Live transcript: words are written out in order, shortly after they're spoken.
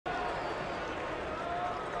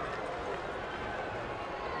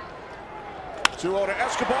2-0 to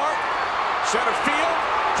Escobar. Center field.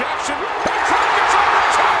 Jackson. Back track gets over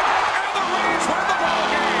his head. And the Rays win the ball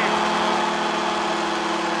game.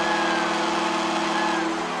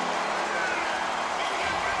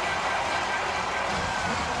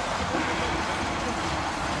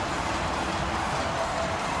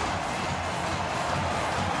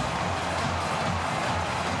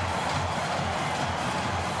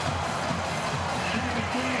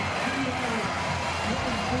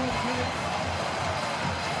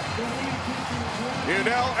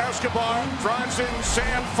 Yunel Escobar drives in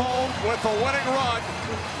Sam Fuld with the winning run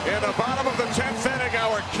in the bottom of the 10th inning.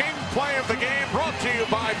 Our king play of the game brought to you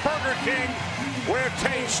by Burger King, where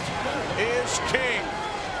taste is king.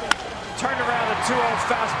 Turned around a 2-0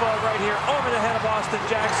 fastball right here over the head of Austin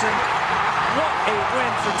Jackson. What a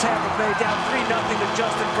win for Tampa Bay, down 3-0 to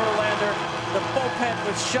Justin Verlander. The bullpen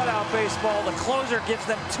with shutout baseball. The closer gives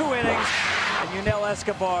them 2 innings. And Yunel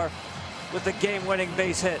Escobar with the game-winning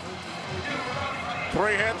base hit.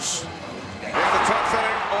 3 hits in the 10th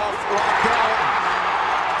inning off Rondell,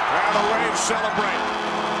 and the Rays celebrate.